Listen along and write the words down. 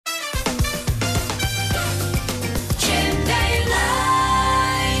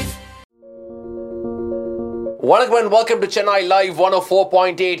Welcome and welcome to Chennai Live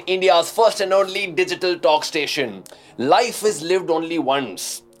 104.8, India's first and only digital talk station. Life is lived only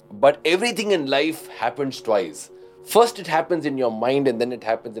once, but everything in life happens twice. First it happens in your mind and then it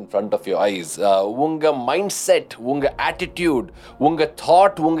happens in front of your eyes. Unga mindset, unga attitude, unga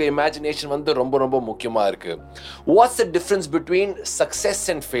thought, unga imagination வந்து ரொம்ப முக்கியமா இருக்கு. What's the difference between success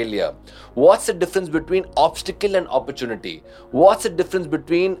and failure? What's the difference between obstacle and opportunity? What's the difference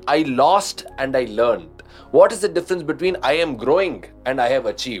between I lost and I learned? What is the difference between I am growing and I have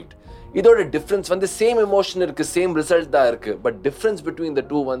achieved? இதோட difference வந்து same emotion இருக்கு, same result தான் இருக்கு, but difference between the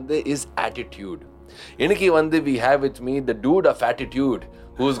two வந்து is attitude. இன்னைக்கு வந்து we have with me the dude of attitude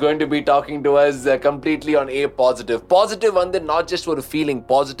who's going to be talking to us completely on A positive. Positive வந்து not just ஒரு feeling,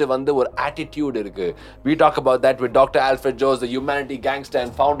 positive வந்து ஒரு attitude இருக்கு. We talk about that with Dr. Alfred Jose, the humanity gangster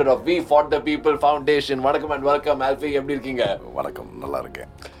and founder of We For The People Foundation. வணக்கம் and welcome Alfie, எப்படி இருக்கீங்க? வணக்கம், நல்லா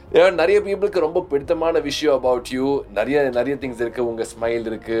இருக்கேன். நிறைய பீப்புளுக்கு ரொம்ப பிடித்தமான விஷயம் அபவுட் யூ, நிறைய திங்ஸ் இருக்கு. உங்க ஸ்மைல்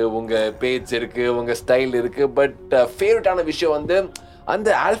இருக்கு, உங்க பேஜ் இருக்கு, உங்க ஸ்டைல் இருக்கு. பட் ஃபேவரட்டான விஷயம் வந்து அந்த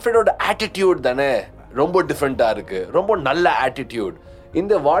ஆல்ஃப்ரெடோட ஆட்டிடியூட் தானே ரொம்ப டிஃப்ரெண்டா இருக்கு, ரொம்ப நல்ல ஆட்டிடியூட்.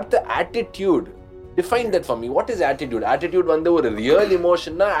 இந்த வார்த்தை attitude, define that for me. What is attitude? Attitude வந்து ஒரு ரியல்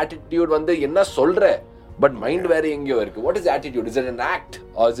இமோஷன்னா, ஆட்டிடியூட் வந்து என்ன சொல்ற பட் மைண்ட் வேற எங்கேயோ இருக்கு. What is attitude? Is it an act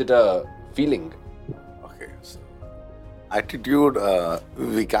or is it a feeling? Attitude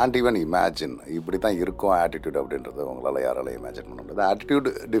we can't even imagine. இப்படி தான் இருக்கும் ஆட்டிடியூட் அப்படின்றது உங்களால் யாராலையும் இமேஜின் பண்ண முடியாது. Attitude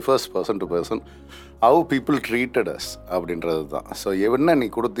differs person to person. How people treated us அப்படின்றது தான். ஸோ என்ன நீ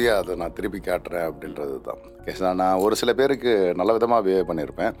கொடுத்தியா அதை நான் திருப்பி காட்டுறேன் அப்படின்றது தான். ஓகே, நான் ஒரு சில பேருக்கு நல்ல விதமாக பிஹேவ்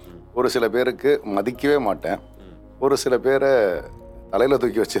பண்ணியிருப்பேன், ஒரு சில பேருக்கு மதிக்கவே மாட்டேன், ஒரு சில பேரை தலையில்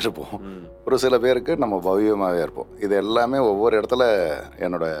தூக்கி வச்சுருப்போம், ஒரு சில பேருக்கு நம்ம பவ்யமாகவே இருப்போம். இது எல்லாமே ஒவ்வொரு இடத்துல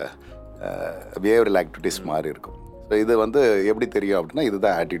என்னோடய பிஹேவியரல் ஆக்டிவிட்டீஸ் மாதிரி இருக்கும். ஸோ இது வந்து எப்படி தெரியும் அப்படின்னா,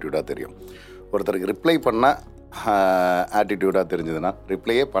 இதுதான் ஆட்டிடியூடாக தெரியும். ஒருத்தருக்கு ரிப்ளை பண்ணால் ஆட்டிடியூடாக தெரிஞ்சதுன்னா,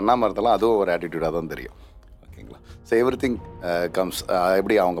 ரிப்ளையே பண்ணாமல் இருந்தாலும் அதுவும் ஒரு ஆட்டிடியூடாக தான் தெரியும். ஓகேங்களா? ஸோ எவ்ரி திங் கம்ஸ்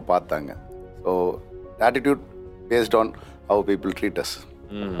எப்படி அவங்க பார்த்தாங்க. So attitude based on how people treat us.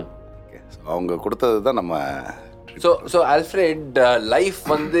 Okay, so அவங்க கொடுத்தது தான் நம்ம. So Alfred, life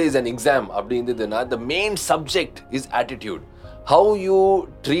வந்து is an exam அப்படி இருந்ததுன்னா, the main subject is attitude. How you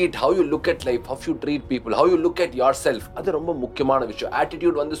treat, how you look at life, how you treat people, how you look at yourself, அது ரொம்ப முக்கியமான விஷயம்.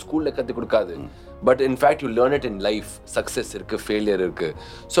 ஆட்டிடியூட் வந்து ஸ்கூலில் கற்றுக் கொடுக்காது, but in fact you learn it in life. Success இருக்குது, failure இருக்குது.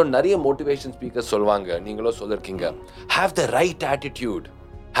 ஸோ நிறைய மோட்டிவேஷன் ஸ்பீக்கர்ஸ் சொல்லுவாங்க, நீங்களும் சொல்லியிருக்கீங்க, have the right attitude,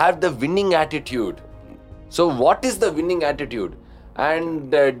 have the winning attitude. So what is the winning attitude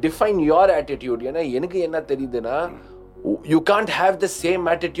and define your attitude? ஏன்னா எனக்கு என்ன தெரியுதுன்னா, you can't have the same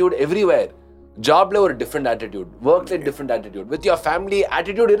attitude everywhere. ஜாப்ல ஒரு டிஃப்ரெண்ட் ஆட்டிடியூட், ஒர்க்ல different attitude, with your family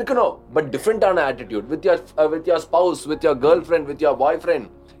attitude இருக்கணும், but டிஃப்ரெண்டான attitude. With your spouse, with your girl friend, with your boy friend,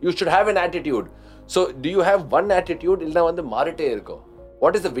 you should have an attitude. So do you have one attitude, இல்லைனா வந்து மாறிட்டே இருக்கும்?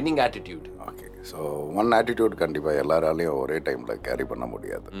 What is the winning attitude? Okay, so one attitude கண்டிப்பாக எல்லாராலையும் ஒரே டைமில் carry பண்ண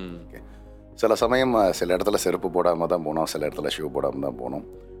முடியாது. ஓகே, சில சமயம் சில இடத்துல செருப்பு போடாமல் தான் போனோம், சில இடத்துல ஷூ போடாமல் தான் போகணும்.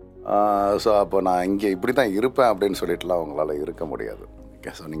 ஸோ அப்போ நான் இங்கே இப்படி தான் இருப்பேன் அப்படின்னு சொல்லிட்டுலாம் அவங்களால இருக்க முடியாது.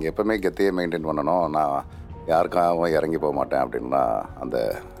 ஓகே, ஸோ நீங்கள் எப்போவுமே கெத்தையே மெயின்டைன் பண்ணணும். நான் யாருக்காகவும் இறங்கி போக மாட்டேன் அப்படின்னா அந்த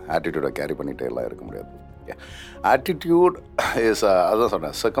ஆட்டிடியூடை கேரி பண்ணிகிட்டே எல்லாம் இருக்க முடியாது. ஓகே, ஆட்டிடியூட் இஸ் அதுதான்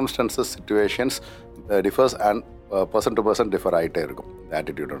சொன்னேன், circumstances, situations differs and person to person differ ஆகிட்டே இருக்கும்.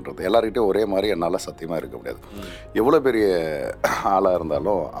 ஆட்டிடியூடுன்றது எல்லாருக்கிட்டையும் ஒரே மாதிரி என்னால் சத்தியமாக இருக்க முடியாது. எவ்வளோ பெரிய ஆளாக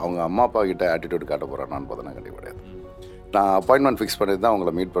இருந்தாலும் அவங்க அம்மா அப்பா கிட்டே ஆட்டிடியூட் காட்ட போகிறான்னு பார்த்தோன்னா கண்டிப்பாக கிடையாது. நான் அப்பாயின்மெண்ட் ஃபிக்ஸ் பண்ணி தான்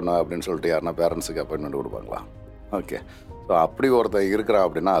அவங்கள மீட் பண்ணுவேன் அப்படின்னு சொல்லிட்டு யாருன்னா பேரண்ட்ஸுக்கு அப்பாயின்மெண்ட் கொடுப்பாங்களா? ஓகே, ஸோ அப்படி ஒருத்தர் இருக்கிறான்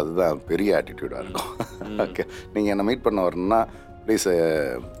அப்படின்னா அதுதான் பெரிய ஆட்டிடியூடாக இருக்கும். ஓகே, நீங்கள் என்னை மீட் பண்ண வரணும்னா ப்ளீஸ்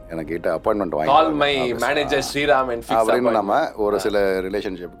எனக்கிட்ட அப்பாயின்மெண்ட் வாங்கி அப்படின்னு நம்ம ஒரு சில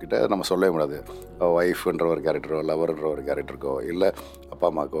ரிலேஷன்ஷிப் கிட்ட நம்ம சொல்லவே முடியாது. ஒய்ஃப்ன்ற ஒரு கேரக்டரோ, லவர்ன்ற ஒரு கேரக்டருக்கோ, இல்லை அப்பா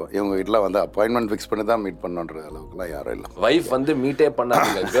அம்மாக்கோ, இவங்க வீட்டில் வந்து அப்பாயின்மெண்ட் ஃபிக்ஸ் பண்ணி தான் மீட் பண்ணுன்ற அளவுக்குலாம் யாரும் இல்லை. ஒய்ஃப் வந்து மீட்டே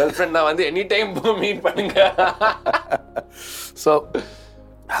பண்ணாங்க, கேர்ள் ஃப்ரெண்ட் வந்து எனி டைம் மீட் பண்ணுங்க. ஸோ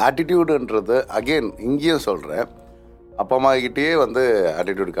ஆட்டிடியூடுன்றது அகெயின் இங்கேயும் சொல்கிறேன், அப்பா அம்மா கிட்டேயே வந்து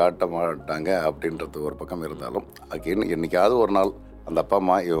ஆட்டிடியூட் காட்ட மாட்டாங்க அப்படின்றது ஒரு பக்கம் இருந்தாலும், அகெயின் என்றைக்காவது ஒரு நாள் அந்த அப்பா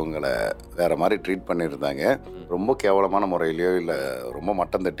அம்மா இவங்களை வேறு மாதிரி ட்ரீட் பண்ணியிருந்தாங்க, ரொம்ப கேவலமான முறையிலையோ இல்லை ரொம்ப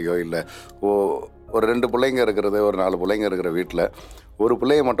மட்டம் தட்டியோ, இல்லை ஒரு 2 பிள்ளைங்க இருக்கிறது, ஒரு 4 பிள்ளைங்க இருக்கிற வீட்டில் ஒரு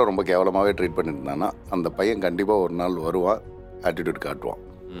பிள்ளைய மட்டும் ரொம்ப கேவலமாகவே ட்ரீட் பண்ணியிருந்தாங்கன்னா அந்த பையன் கண்டிப்பாக ஒரு நாள் வருவான், ஆட்டிடியூட் காட்டுவான்.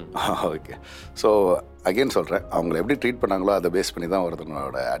 ஓகே, ஸோ அகெயின் சொல்கிறேன், அவங்கள எப்படி ட்ரீட் பண்ணாங்களோ அதை பேஸ் பண்ணி தான்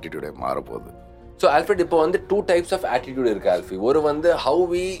ஒருத்தனோட ஆட்டிடியூடே மாறப்போகுது. ஸோ ஆல்ஃப்ரெட், இப்போ வந்து 2 types of attitude இருக்கு ஆல்ஃபி. ஒரு வந்து how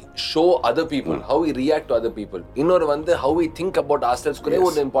we show other people, how we react to other people. இன்னொரு வந்து how we think about ourselves.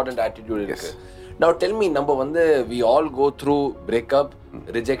 ஒரு important attitude இருக்கு. Now tell me, நம்ம வந்து we all go through breakup,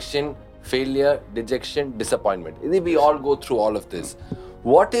 rejection, failure, dejection, disappointment. We all go through all of this.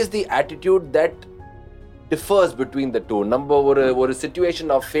 What is the attitude that differs between the two? Number ஒரு situation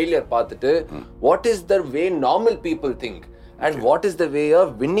of failure பார்த்துட்டு what is the way normal people think and what is the way a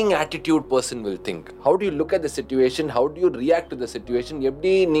winning attitude person will think? How do you look at the situation? How do you react to the situation?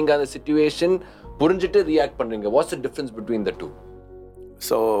 எப்படி நீங்க அந்த situation புரிஞ்சிட்டு react பண்றீங்க? What's the difference between the two?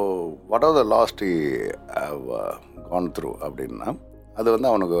 So what are the lost he have gone through அப்படின்னா அது வந்து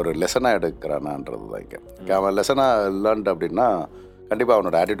அவனுக்கு ஒரு லெசனாக எடுக்கிறானான்றது தான் இங்கே. அவன் லெசனாக லேர்ன்ட் அப்படின்னா கண்டிப்பாக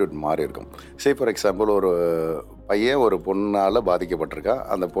அவனோட ஆட்டிடியூட் மாறி இருக்கும். சே ஃபார் எக்ஸாம்பிள் ஒரு பையன் ஒரு பொண்ணால் பாதிக்கப்பட்டிருக்கான்.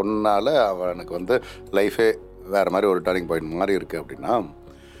 அந்த பொண்ணால் அவனுக்கு வந்து லைஃபே வேறு மாதிரி ஒரு டர்னிங் பாயிண்ட் மாறி இருக்குது அப்படின்னா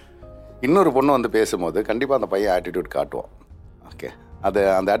இன்னொரு பொண்ணு வந்து பேசும்போது கண்டிப்பாக அந்த பையன் ஆட்டிடியூட் காட்டுவான். ஓகே,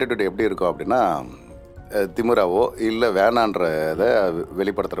 அந்த ஆட்டிடியூட் எப்படி இருக்கும் அப்படின்னா திமிராவோ இல்லை வேணான்றதை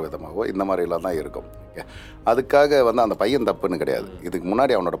வெளிப்படுத்துகிற விதமாகவோ இந்த மாதிரிலாம் தான் இருக்கும். ஓகே, அதுக்காக வந்து அந்த பையன் தப்புன்னு கிடையாது. இதுக்கு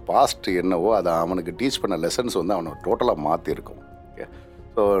முன்னாடி அவனோட பாஸ்ட் என்னவோ அதை அவனுக்கு டீச் பண்ண லெசன்ஸ் வந்து அவனை டோட்டலாக மாற்றிருக்கும். Okay,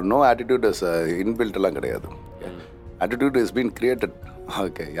 so no attitude is இன்பில்ட்லாம் கிடையாது. Attitude is been created.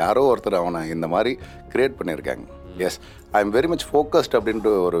 Okay, யாரோ ஒருத்தர் அவனை இந்த மாதிரி கிரியேட் பண்ணியிருக்காங்க. S, I am very much focused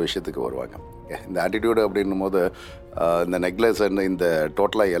அப்படின்ட்டு ஒரு விஷயத்துக்கு வருவாங்க. இந்த ஆட்டிடியூடு அப்படின்னும் போது இந்த நெக்லெக்ஷன், இந்த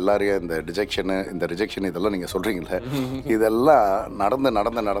டோட்டலாக எல்லாரையும் இந்த ரிஜெக்ஷன் இதெல்லாம் நீங்கள் சொல்கிறீங்களே, இதெல்லாம்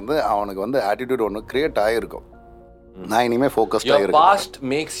நடந்து அவனுக்கு வந்து ஆட்டிடியூட் ஒன்று கிரியேட் ஆகிருக்கும். நான் இனிமேல் ஃபோக்கஸ்டாக இருக்கேன். Past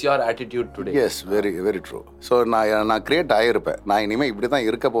maths your attitude today. S, very very true. So நான் கிரியேட் ஆகிருப்பேன். நான் இனிமேல் இப்படி தான்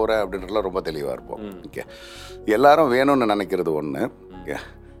இருக்க போகிறேன் அப்படின்றதுலாம் ரொம்ப தெளிவாக இருப்போம். ஓகே, எல்லாரும் வேணும்னு நினைக்கிறது ஒன்று. ஓகே,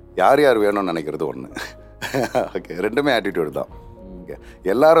 யார் வேணும்னு நினைக்கிறது ஒன்று. ஓகே, ரெண்டுமே ஆட்டிடியூட் தான். ஓகே,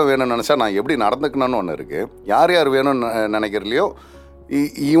 எல்லாரும் வேணும்னு நினச்சா நான் எப்படி நடந்துக்கணும்னு ஒன்று இருக்குது. யார் வேணும்னு நினைக்கிறலையோ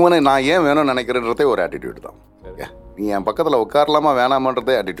ஈவனை நான் ஏன் வேணும்னு நினைக்கிறன்றதே ஒரு ஆட்டிடியூட் தான். ஓகே, நீ என் பக்கத்தில் உட்காரலாமா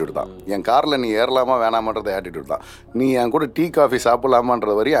வேணாமன்றதே ஆட்டிடியூட் தான். என் காரில் நீ ஏறலாமா வேணாமன்றதே ஆட்டிடியூட் தான். நீ என் கூட டீ காஃபி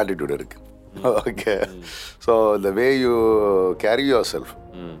சாப்பிடலாமான்ற வரையும் ஆட்டிடியூட் இருக்குது. Okay, so the way you carry yourself,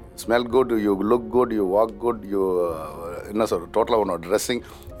 smell good, you look good, you walk good, you என்ன சொல்ற டோட்டலாக உன்னோட ட்ரெஸ்ஸிங்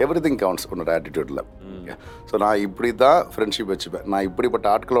எவ்ரிதிங் கவுண்ட்ஸ் உன்னோட ஆட்டிடியூடில். ஸோ நான் இப்படி தான் ஃப்ரெண்ட்ஷிப் வச்சுப்பேன், நான் இப்படிப்பட்ட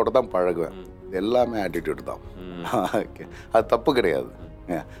ஆட்களோட தான் பழகுவேன், எல்லாமே ஆட்டிடியூட் தான். ஓகே, அது தப்பு கிடையாது.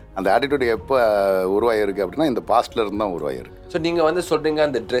 அந்த ஆட்டிடியூட் எப்போ உருவாயிருக்கு அப்படின்னா இந்த பாஸ்ட்ல இருந்து தான் உருவாயிருக்கு. ஸோ நீங்கள் வந்து சொல்கிறீங்க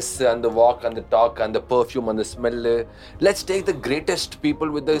அந்த ட்ரெஸ், அந்த வாக், அந்த டாக், அந்த பெர்ஃப்யூம், அந்த smell. Let's take the greatest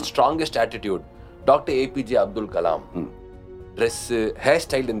people with the strongest attitude. Doctor APJ Abdul Kalam. Dress, hair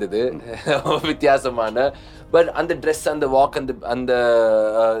style இருந்தது வித்தியாசமான, பட் அந்த ட்ரெஸ், அந்த வாக், அந்த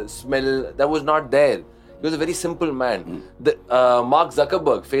smell that was not there. He was a very simple man. The Mark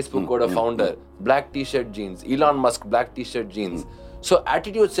Zuckerberg, Facebook-ஓட founder, black t-shirt jeans. Elon Musk, black t-shirt jeans. So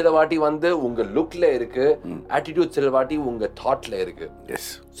attitude சில வாட்டி வந்து உங்க லுக்ல இருக்கு, ஆட்டிடியூட் சில வாட்டி உங்க தாட்ல இருக்கு.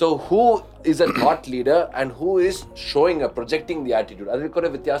 So who is a thought leader and who is showing projecting the attitude, அதுக்கு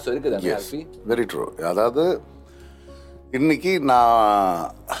ஒரு வித்தியாசம் இருக்குது. Very true. அதாவது இன்னைக்கு நான்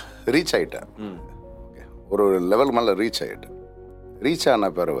ரீச் ஆகிட்டேன், ஒரு லெவல் மேலே ரீச் ஆகிட்டேன். ரீச்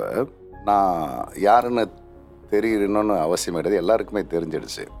ஆன பிறகு நான் யாருன்னு தெரியணும்னு அவசியம் கிடையாது, எல்லாருக்குமே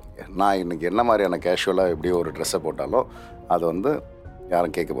தெரிஞ்சிடுச்சு. நான் இன்றைக்கி என்ன மாதிரியான கேஷுவலாக எப்படியோ ஒரு ட்ரெஸ்ஸை போட்டாலும் அதை வந்து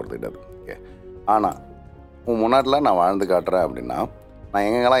யாரும் கேட்க போகிறது கிடையாது. ஓகே, ஆனால் உன் முன்னாடிலாம் நான் வாழ்ந்து காட்டுறேன் அப்படின்னா நான்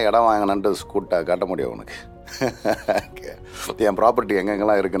எங்கெங்கெல்லாம் இடம் வாங்கினன்ட்டு காட்ட முடியும் உனக்கு. ஓகே, என் ப்ராப்பர்ட்டி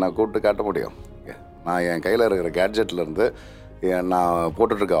எங்கெங்கெல்லாம் இருக்குது நான் கூப்பிட்டு காட்ட முடியும். ஓகே, நான் என் கையில் இருக்கிற கேட்ஜெட்லேருந்து நான்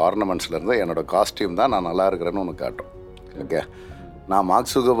போட்டுட்ருக்க ஆர்னமெண்ட்ஸ்லேருந்து என்னோடய காஸ்டியூம் தான் நான் நல்லா இருக்கிறேன்னு உனக்கு காட்டும். ஓகே, நான்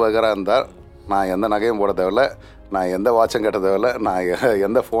மார்க் சுகர்பர்கராக இருந்தால் நான் எந்த நகையும் போட தேவையில்ல, நான் எந்த வாட்சும் கட்ட தேவையில்ல, நான்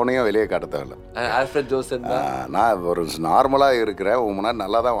எந்த ஃபோனையும் வெளியே காட்ட தேவையில்ல. ஆல்ஃப்ரெட் ஜோசே நான் ஒரு நார்மலாக இருக்கிறேன், உன் முன்னாடி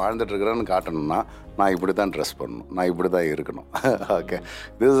நல்லா தான் வாழ்ந்துட்டுருக்கிறேன்னு காட்டணும்னா நான் இப்படி தான் ட்ரெஸ் பண்ணணும், நான் இப்படி தான் இருக்கணும். Okay,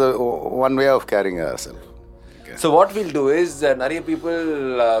 this is one way of carrying ourself. So what we'll do is நிறைய people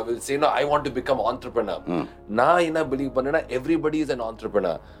will say, no, I want to become entrepreneur. நான் என்ன believe பண்ணேன்னா everybody is an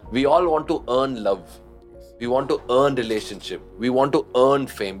entrepreneur. We all want to earn love. We want to earn relationship. We want to earn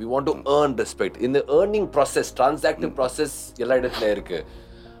fame. We want to earn respect. In the earning process, transactive process, எல்லா இடத்துல இருக்கு.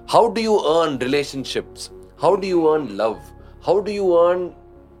 How do you earn relationships? How do you earn love? How do you earn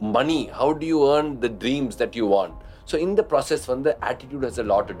money? How do you earn the dreams that you want? So in the process, the attitude has a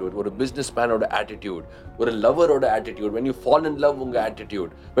lot to do with a businessman or attitude, or a lover or attitude. When you fall in love, unga attitude.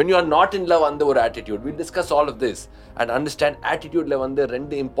 When you are not in love, and or attitude. We discuss all of this and understand attitude le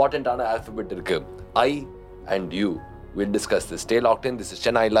rendu important ana alphabet irukku. I and you. We'll discuss this. Stay locked in. This is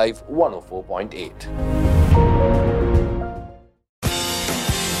Chennai Live 104.8.